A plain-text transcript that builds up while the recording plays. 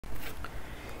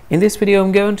In this video,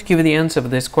 I'm going to give you the answer of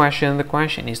this question. The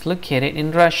question is located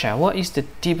in Russia. What is the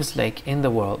deepest lake in the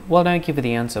world? Well, I'll give you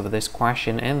the answer of this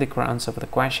question, and the correct answer for the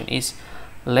question is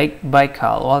Lake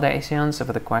Baikal. Well, that is the answer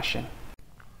for the question.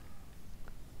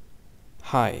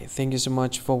 Hi, thank you so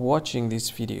much for watching this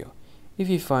video. If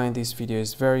you find this video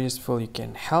is very useful, you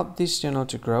can help this channel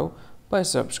to grow by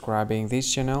subscribing this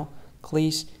channel.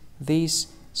 Please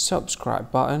this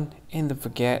subscribe button and don't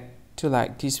forget to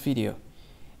like this video.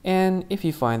 And if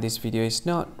you find this video is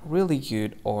not really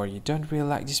good, or you don't really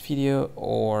like this video,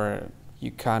 or you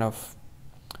kind of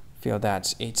feel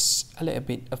that it's a little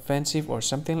bit offensive or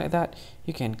something like that,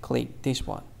 you can click this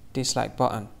one, dislike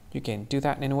button. You can do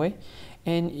that anyway.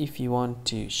 And if you want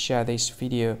to share this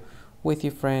video with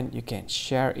your friend, you can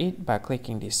share it by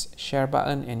clicking this share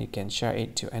button, and you can share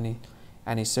it to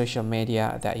any social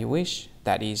media that you wish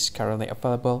that is currently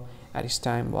available at this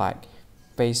time, like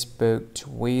Facebook,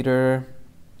 Twitter,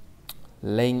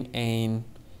 LinkedIn,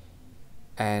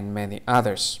 and many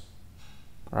others,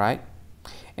 right?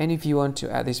 And if you want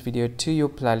to add this video to your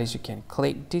playlist, you can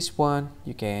click this one.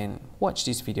 You can watch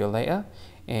this video later,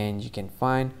 and you can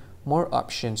find more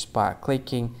options by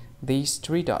clicking these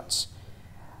three dots.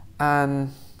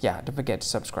 And yeah, don't forget to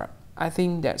subscribe. I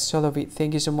think that's all of it.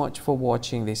 Thank you so much for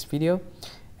watching this video,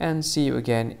 and see you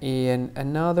again in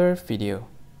another video.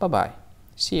 Bye bye.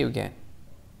 See you again.